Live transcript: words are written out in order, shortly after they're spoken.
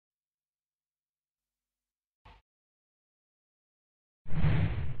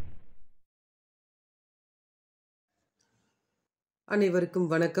அனைவருக்கும்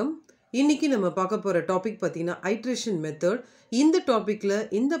வணக்கம். இன்னைக்கு நம்ம பார்க்க போற டாபிக் பார்த்தீங்கன்னா ஐட்ரேஷன் மெத்தட். இந்த டாபிக்ல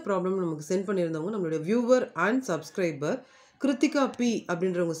இந்த ப்ராப்ளம் நமக்கு சென்ட் பண்ணியிருந்தவங்க நம்மளுடைய viewer and subscriber Kiruthika B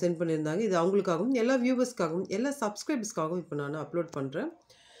அப்படின்றவங்க சென்ட் பண்ணியிருந்தாங்க. இது அவங்களுக்காகவும் எல்லா வியூவர்ஸ்க்காகவும் எல்லா சப்ஸ்கிரைபர்ஸ்க்காகவும் இப்போ நான் அப்லோட் பண்ணுறேன்.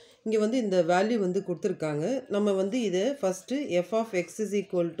 இங்கே வந்து இந்த வேல்யூ வந்து கொடுத்துருக்காங்க. நம்ம வந்து இதை first F of X is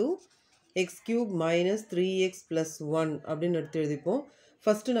equal to X cube minus 3x + 1 அப்படின்னு எடுத்து எழுதிப்போம்.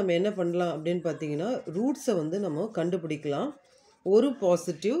 ஃபஸ்ட்டு நம்ம என்ன பண்ணலாம் அப்படின்னு பார்த்தீங்கன்னா ரூட்ஸை வந்து நம்ம கண்டுபிடிக்கலாம். ஒரு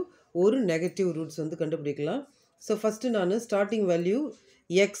பாசிட்டிவ் ஒரு நெகட்டிவ் ரூட்ஸ் வந்து கண்டுபிடிக்கலாம். ஸோ ஃபஸ்ட்டு நான் ஸ்டார்டிங் வேல்யூ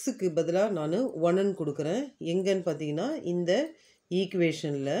எக்ஸுக்கு பதிலாக நான் 1ன்னு கொடுக்குறேன். எங்கன்னு பார்த்தீங்கன்னா இந்த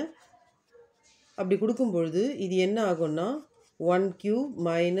ஈக்குவேஷனில் அப்படி கொடுக்கும்பொழுது இது என்ன ஆகும்னா 1³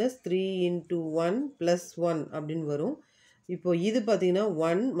 மைனஸ் 3 × 1 + 1 அப்படின்னு வரும். இப்போ இது பார்த்தீங்கன்னா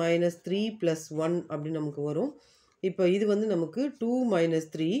 1 மைனஸ் 3 + 1 அப்படின்னு நமக்கு வரும். இப்போ இது வந்து நமக்கு 2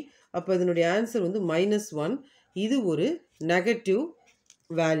 மைனஸ் 3. அப்போ இதனுடைய ஆன்சர் வந்து -1. இது ஒரு நெகட்டிவ்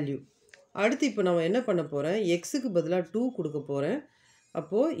வேல்யூ. அடுத்து இப்போ நம்ம என்ன பண்ண போகிறேன், எக்ஸுக்கு பதிலாக 2 கொடுக்க போகிறேன்.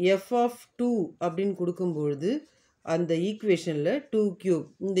 அப்போது எஃப் ஆஃப் 2 அப்படின்னு கொடுக்கும்பொழுது அந்த ஈக்குவேஷனில் 2³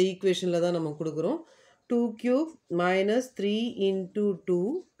 இந்த ஈக்குவேஷனில் தான் நம்ம கொடுக்குறோம். 2³ மைனஸ் 3 × 2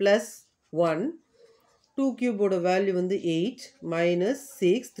 + 1. 2³ வேல்யூ வந்து 8 மைனஸ்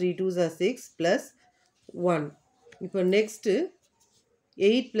 6 3 2s are 6 + 1. இப்போ நெக்ஸ்ட்டு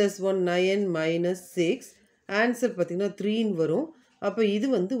 8 + 1 9 மைனஸ் 6. ஆன்சர் பார்த்திங்கன்னா 3ன்னு வரும். அப்போ இது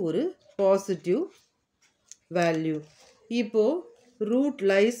வந்து ஒரு பாசிட்டிவ் வேல்யூ. இப்போது ரூட்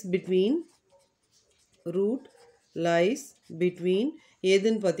லைஸ் பிட்வீன்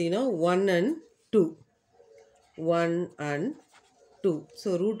எதுன்னு பார்த்தீங்கன்னா 1 and 2. 1 and 2. ஸோ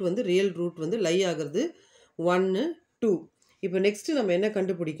ரூட் வந்து ரியல் ரூட் வந்து லை ஆகிறது 1 2. இப்போ நெக்ஸ்ட்டு நம்ம என்ன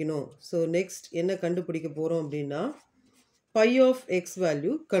கண்டுபிடிக்கணும். ஸோ நெக்ஸ்ட் என்ன கண்டுபிடிக்க போகிறோம் அப்படின்னா பை ஆஃப் எக்ஸ்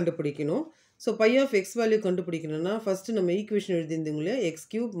வேல்யூ கண்டுபிடிக்கணும். So by of X value கண்டுபிடிக்கணும்னா ஃபஸ்ட்டு நம்ம ஈக்குவேஷன் எழுதியிருந்தீங்களே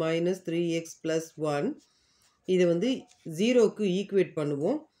x³ மைனஸ் 3x + 1 இதை வந்து 0க்கு ஈக்குவேட்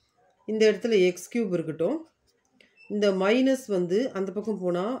பண்ணுவோம். இந்த இடத்துல x³ இருக்கட்டும். இந்த மைனஸ் வந்து அந்த பக்கம்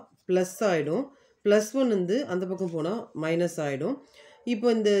போனால் ப்ளஸ் ஆகிடும். +1 வந்து அந்த பக்கம் போனால் மைனஸ் ஆகிடும்.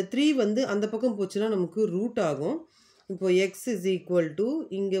 இப்போ இந்த 3 வந்து அந்த பக்கம் போச்சுன்னா நமக்கு ரூட் ஆகும். இப்போ x இஸ் ஈக்குவல் டு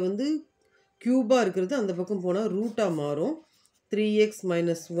இங்கே வந்து க்யூபாக இருக்கிறது அந்த பக்கம் போனால் ரூட்டாக மாறும். 3x -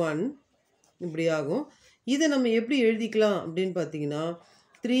 1 இப்படி ஆகும். இதை நம்ம எப்படி எழுதிக்கலாம் அப்படின்னு பார்த்தீங்கன்னா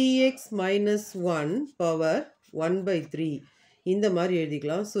 3x - 1 பவர் 1/3 இந்த மாதிரி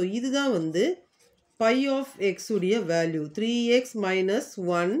எழுதிக்கலாம். ஸோ இதுதான் வந்து பை ஆஃப் எக்ஸ் உடைய வேல்யூ 3x -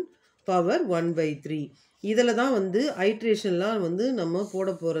 1 பவர் 1/3. இதில் தான் வந்து ஐட்ரேஷன்லாம் வந்து நம்ம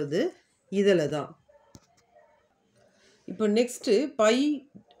போட போகிறது இதில் தான். இப்போ நெக்ஸ்ட்டு பை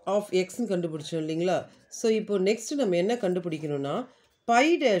ஆஃப் எக்ஸ்ன்னு கண்டுபிடிச்சோம் இல்லைங்களா. ஸோ இப்போ நெக்ஸ்ட்டு நம்ம என்ன கண்டுபிடிக்கணும்னா பை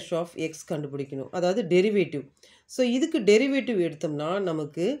டேஷ் ஆஃப் எக்ஸ் கண்டுபிடிக்கணும், அதாவது டெரிவேட்டிவ். ஸோ இதுக்கு டெரிவேட்டிவ் எடுத்தோம்னா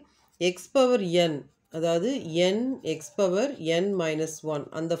நமக்கு x⁻n அதாவது n(x⁻n-1)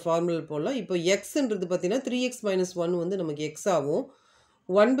 அந்த ஃபார்முலா போடலாம். இப்போ எக்ஸ்ன்றது பார்த்தீங்கன்னா 3x - 1 வந்து நமக்கு எக்ஸ் ஆகும்,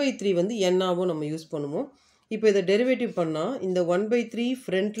 1/3 வந்து n ஆகும் நம்ம யூஸ் பண்ணுவோம். இப்போ இதை டெரிவேட்டிவ் பண்ணால் இந்த 1/3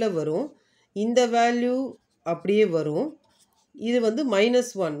 ஃப்ரண்ட்டில் வரும், இந்த வேல்யூ அப்படியே வரும். இது வந்து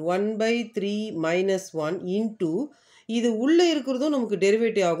 -1 1/3 - 1 இன்ட்டு இது உள்ளே இருக்கிறதும் நமக்கு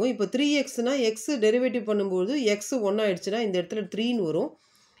டெரிவேட்டிவ் ஆகும். இப்போ 3xனா எக்ஸ் டெரிவேட்டிவ் பண்ணும்போது எக்ஸ் 1 ஆகிடுச்சுன்னா இந்த இடத்துல 3ன்னு வரும்.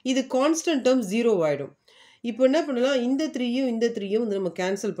 இது கான்ஸ்டன்ட் டேர்ம் 0 ஆகிடும். இப்போ என்ன பண்ணலாம், இந்த 3யும் இந்த 3யும் வந்து நம்ம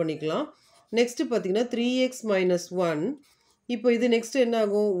கேன்சல் பண்ணிக்கலாம். நெக்ஸ்ட்டு பார்த்தீங்கன்னா 3x - 1. இப்போ இது நெக்ஸ்ட்டு என்ன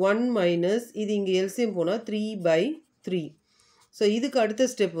ஆகும் 1 மைனஸ் இது இங்கே எல்சிஎம் போனால் 3/3. ஸோ இதுக்கு அடுத்த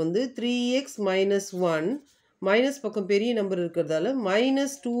ஸ்டெப் வந்து 3x - 1 மைனஸ் பக்கம் பெரிய நம்பர் இருக்கிறதால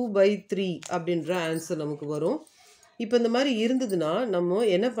 -2/3 அப்படின்ற ஆன்சர் நமக்கு வரும். இப்போ இந்த மாதிரி இருந்ததுன்னா நம்ம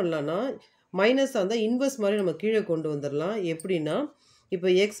என்ன பண்ணலான்னா மைனஸாக இருந்தால் இன்வெர்ஸ் மாதிரி நம்ம கீழே கொண்டு வந்துடலாம். எப்படின்னா இப்போ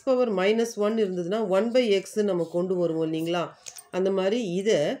x⁻−1 இருந்ததுன்னா 1/x நம்ம கொண்டு வருவோம் இல்லைங்களா. அந்த மாதிரி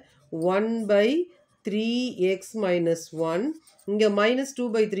இதை 1/3x - 1 இங்கே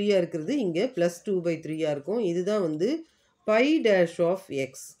 -2/3 இருக்கிறது, இங்கே +2/3 இருக்கும். இதுதான் வந்து பை டேஷ் ஆஃப்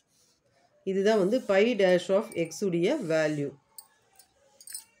எக்ஸ். இதுதான் வந்து பை டேஷ் ஆஃப் எக்ஸ் உடைய வேல்யூ.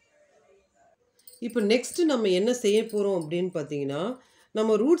 இப்போ நெக்ஸ்ட்டு நம்ம என்ன செய்ய போகிறோம் அப்படின்னு பார்த்தீங்கன்னா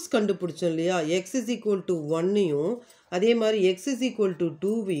நம்ம ரூட்ஸ் கண்டுபிடிச்சோம் இல்லையா. x இஸ் ஈக்குவல் டு 1யும் அதே மாதிரி x இஸ் ஈக்குவல் டு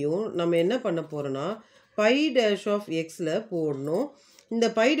 2வையும் நம்ம என்ன பண்ண போகிறோன்னா பை டேஷ் ஆஃப் எக்ஸில் போடணும். இந்த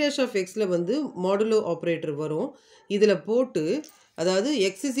பை டேஷ் ஆஃப் எக்ஸில் வந்து மாடுலோ ஆப்ரேட்டர் வரும். இதில் போட்டு அதாவது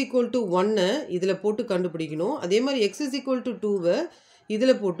x இஸ் ஈக்குவல் டு 1 இதில் போட்டு கண்டுபிடிக்கணும். அதே மாதிரி x இஸ் ஈக்குவல் டு 2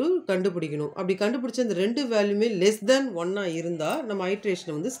 இதில் போட்டு கண்டுபிடிக்கணும். அப்படி கண்டுபிடிச்ச இந்த ரெண்டு வேல்யூமே <1 இருந்தால் நம்ம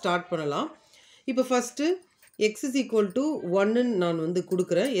ஐட்ரேஷனை வந்து ஸ்டார்ட் பண்ணலாம். இப்போ first x is equal to 1ன்னு நான் வந்து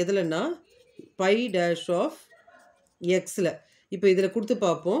கொடுக்குறேன். எதுலன்னா பை டேஷ் ஆஃப் எக்ஸில் இப்போ இதில் கொடுத்து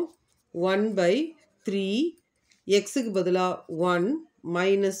பார்ப்போம். 1/3 எக்ஸுக்கு பதிலாக 1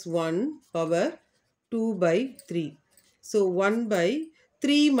 மைனஸ் 1 பவர் 2/3. ஸோ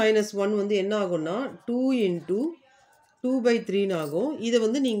 1/3 மைனஸ் 1 வந்து என்ன ஆகும்னா 2 இன்ட்டு 2/3 ஆகும். இதை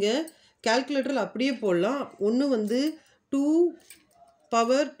வந்து நீங்கள் கால்குலேட்டரில் அப்படியே போடலாம். ஒன்று வந்து 2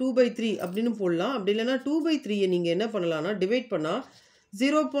 பவர் 2/3 அப்படின்னு போடலாம். அப்படி இல்லைனா 2/3 நீங்கள் என்ன பண்ணலாம்னா டிவைட் பண்ணால்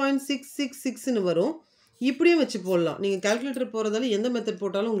 0.666ன்னு வரும். இப்படியும் வச்சு போடலாம். நீங்கள் கால்குலேட்டர் போகிறதால எந்த மெத்தட்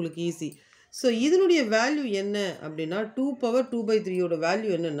போட்டாலும் உங்களுக்கு ஈஸி. ஸோ இதனுடைய வேல்யூ என்ன அப்படின்னா 2 பவர் 2/3யோட வேல்யூ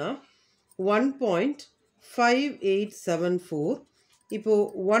என்னென்னா 1.5874. இப்போது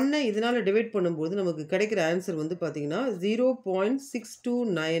 1 இதனால் டிவைட் பண்ணும்போது நமக்கு கிடைக்கிற ஆன்சர் வந்து பார்த்திங்கன்னா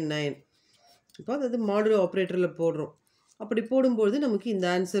 0.6299. இப்போ அதாவது மாடுலோ ஆப்ரேட்டரில் போடுறோம். அப்படி போடும்போது நமக்கு இந்த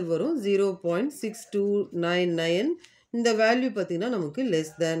ஆன்சர் வரும் 0.6299. இந்த வேல்யூ பார்த்திங்கன்னா நமக்கு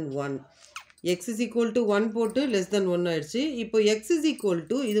less than 1. x is equal to 1 போட்டு less than 1 ஆயிடுச்சு. இப்போ x is equal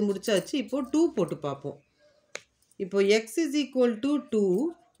to இது முடிச்சாச்சு. இப்போ 2 போட்டு பார்ப்போம். இப்போ x is equal to 2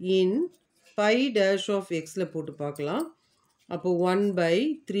 in pi dash of xல போட்டு பார்க்கலாம். அப்போ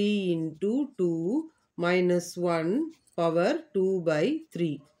 1/3 into 2 minus 1 power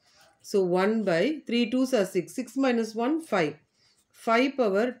 2/3. So 1/3 2s are 6. 6 minus 1 5. 5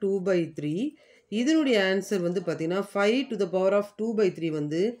 power 2/3. இதனுடைய ஆன்சர் வந்து பார்த்தீங்கன்னா 5 to the power of 2/3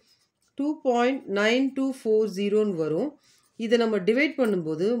 வந்து 2.9240 வரும். இதை நம்ம டிவைட்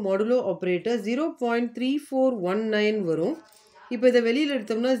பண்ணும்போது மாடுலோ ஆப்ரேட்டர் 0.3419 வரும். இப்போ இதை வெளியில்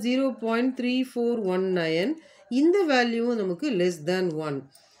எடுத்தோம்னா 0.3419. இந்த வேல்யூவும் நமக்கு லெஸ் தேன் 1.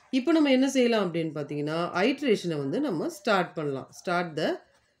 இப்போ நம்ம என்ன செய்யலாம் அப்படின்னு பார்த்தீங்கன்னா ஐட்ரேஷனை வந்து நம்ம ஸ்டார்ட் பண்ணலாம். Start the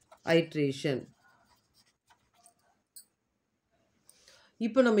iteration.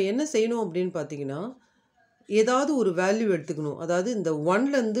 இப்போ நம்ம என்ன செய்யணும் அப்படின்னு பார்த்தீங்கன்னா ஏதாவது ஒரு வேல்யூ எடுத்துக்கணும். அதாவது இந்த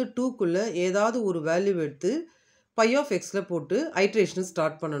 1லேருந்து 2க்குள்ளே ஏதாவது ஒரு வேல்யூ எடுத்து பை ஆஃப் எக்ஸில் போட்டு ஐட்ரேஷன்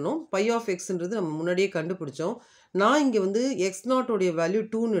ஸ்டார்ட் பண்ணணும். பை ஆஃப் எக்ஸ்ன்றது நம்ம முன்னாடியே கண்டுபிடிச்சோம். நான் இங்கே வந்து எக்ஸ் நாட்டோடைய வேல்யூ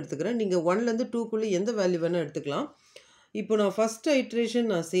 2ன்னு எடுத்துக்கிறேன். நீங்கள் 1லேருந்து 2க்குள்ளே எந்த வேல்யூ வேணால் எடுத்துக்கலாம். இப்போ நான் ஃபஸ்ட் ஐட்ரேஷன்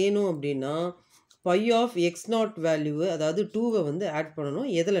நான் செய்யணும் அப்படின்னா பை ஆஃப் எக்ஸ் நாட் வேல்யூவை அதாவது 2வை வந்து ஆட் பண்ணணும்.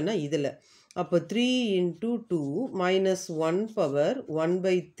 எதில்னா இதில். அப்போ 3 into 2 minus 1 power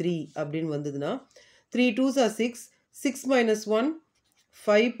 1/3 அப்படின்னு வந்ததுன்னா 3 2s are 6. 6 minus 1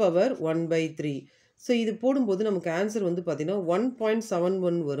 5 power 1/3. So இது போடும்போது நமக்கு ஆன்சர் வந்து பார்த்திங்கன்னா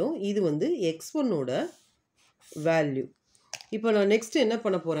 1.71 வரும். இது வந்து x1ஓட வேல்யூ. இப்போ நான் நெக்ஸ்ட் என்ன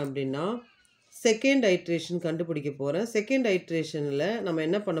பண்ண போகிறேன் அப்படின்னா செகண்ட் ஐட்ரேஷன் கண்டுபிடிக்க போகிறேன். செகண்ட் ஐட்ரேஷனில் நம்ம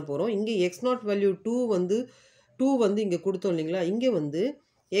என்ன பண்ண போகிறோம், இங்கே x0 வேல்யூ 2 வந்து இங்கே கொடுத்தோம் இல்லைங்களா, இங்கே வந்து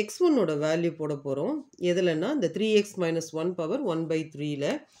x1ஓட வேல்யூ போட போகிறோம். எதுலன்னா இந்த 3x minus 1 power 1/3ல.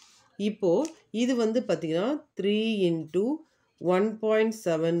 இப்போது இது வந்து பார்த்திங்கன்னா 3 into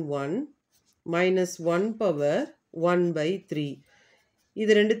 1.71 minus 1 power 1/3.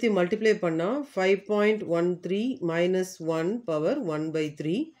 இது ரெண்டுத்தையும் மல்டிப்ளை பண்ணால் 5.13 minus 1 power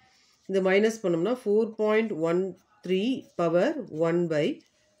 1/3. இந்த மைனஸ் பண்ணோம்னா 4.13 பவர்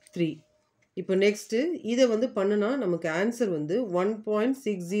 1/3. இப்போ நெக்ஸ்ட்டு இதை வந்து பண்ணுனா நமக்கு ஆன்சர் வந்து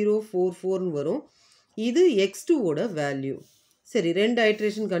 1.6044 வரும். இது x2ஓட வேல்யூ. சரி, ரெண்டு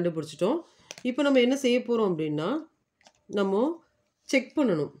ஐட்ரேஷன் கண்டுபிடிச்சிட்டோம். இப்போ நம்ம என்ன செய்ய போகிறோம் அப்படின்னா நம்ம செக்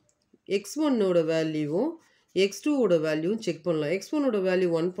பண்ணணும். x1ஓட வேல்யூவும் x2ஓட வேல்யூவும் செக் பண்ணலாம். x1ஓட வேல்யூ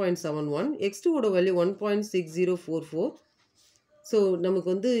 1.71, x2ஓட வேல்யூ 1.6044. ஸோ நமக்கு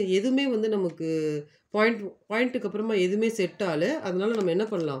வந்து எதுவுமே வந்து நமக்கு பாயிண்ட்டுக்கு அப்புறமா எதுவுமே செட் ஆகலை. அதனால் நம்ம என்ன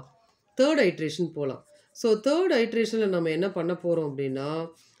பண்ணலாம், தேர்ட் ஐட்ரேஷன் போகலாம். ஸோ தேர்ட் ஐட்ரேஷனில் நம்ம என்ன பண்ண போகிறோம் அப்படின்னா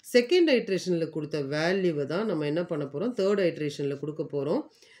செகண்ட் ஐட்ரேஷனில் கொடுத்த வேல்யூவை தான் நம்ம என்ன பண்ண போகிறோம், தேர்ட் ஐட்ரேஷனில் கொடுக்க போகிறோம்.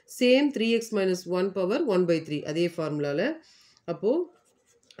 சேம் 3x minus 1 power 1/3 அதே ஃபார்முலாவில். அப்போது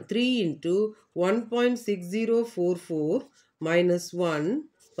 3 into 1.6044 minus 1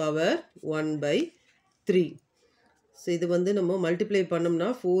 power 1/3. ஸோ இது வந்து நம்ம மல்டிப்ளை பண்ணோம்னா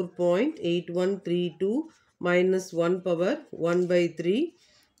 4.8132 minus 1 power 1/3.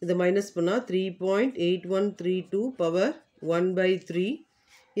 இதை மைனஸ் பண்ணால் 3.8132 பவர் 1/3.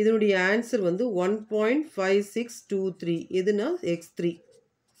 இதனுடைய ஆன்சர் வந்து 1.5623. எதுனா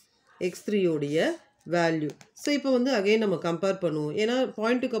x3ஓடைய வேல்யூ. ஸோ இப்போ வந்து அகைன் நம்ம கம்பேர் பண்ணுவோம். ஏன்னா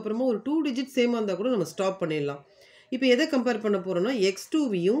பாயிண்ட்டுக்கு அப்புறமா ஒரு 2 டிஜிட் சேமாக இருந்தால் கூட நம்ம ஸ்டாப் பண்ணிடலாம். இப்போ எதை கம்பேர் பண்ண போகிறோம்னா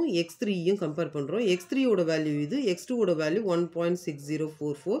x2வையும் x3யும் கம்பேர் பண்ணுறோம். x3ஓட வேல்யூ இது, x2ஓட வேல்யூ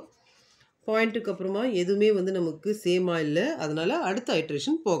 1.6044. பாயிண்ட்டுக்கு அப்புறமா எதுவுமே வந்து நமக்கு சேமாக இல்லை. அதனால் அடுத்த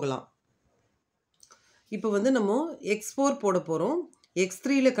ஐட்ரேஷன் போகலாம். இப்போ வந்து நம்ம x4 போட போகிறோம்.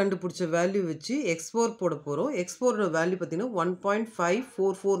 x3ல கண்டுபிடிச்ச வேல்யூ வச்சு x4 போட போகிறோம். x4ஓட வேல்யூ பார்த்திங்கன்னா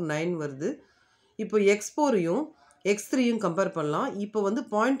 1.5449 வருது. இப்போ x4ஐயும் x3யும் கம்பேர் பண்ணலாம். இப்போ வந்து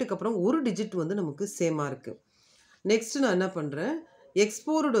பாயிண்ட்டுக்கு அப்புறம் ஒரு டிஜிட் வந்து நமக்கு சேமாக இருக்குது. நெக்ஸ்ட் நான் என்ன பண்ணுறேன்,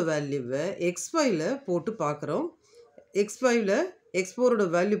 x4ஓட வேல்யூவை x5ல போட்டு பார்க்குறோம். x5ல x4ஓட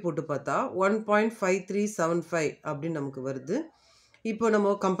வேல்யூ போட்டு பார்த்தா 1.5375 அப்படின்னு நமக்கு வருது. இப்போ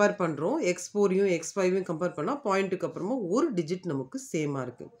நம்ம கம்பேர் பண்ணுறோம். x4யும் x5யும் கம்பேர் பண்ணால் பாயிண்ட்டுக்கு அப்புறமா ஒரு டிஜிட் நமக்கு சேமாக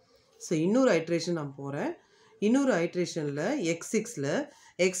இருக்குது. ஸோ இன்னொரு ஐட்ரேஷன் நான் போகிறேன். இன்னொரு ஐட்ரேஷனில் x6ல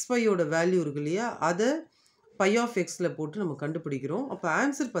x5ஓட வேல்யூ இருக்கு இல்லையா, அதை பை ஆஃப் எக்ஸில் போட்டு நம்ம கண்டுபிடிக்கிறோம். அப்போ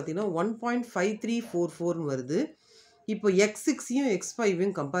ஆன்சர் பார்த்தீங்கன்னா 1.5344ன்னு வருது. இப்போ x6யும்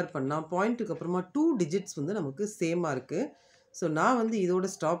x5யும் கம்பேர் பண்ணால் பாயிண்ட்டுக்கு அப்புறமா 2 டிஜிட்ஸ் வந்து நமக்கு சேமாக இருக்குது. ஸோ நான் வந்து இதோட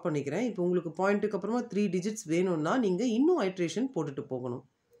ஸ்டாப் பண்ணிக்கிறேன். இப்போ உங்களுக்கு பாயிண்ட்டுக்கு அப்புறமா 3 டிஜிட்ஸ் வேணும்னா நீங்கள் இன்னும் ஐட்ரேஷன் போட்டுட்டு போகணும்.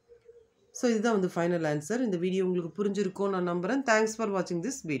 ஸோ இதுதான் வந்து ஃபைனல் ஆன்சர். இந்த வீடியோ உங்களுக்கு புரிஞ்சிருக்கும் நான் நம்புகிறேன். தேங்க்ஸ் ஃபார் வாட்சிங்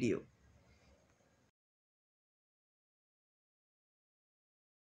திஸ் வீடியோ.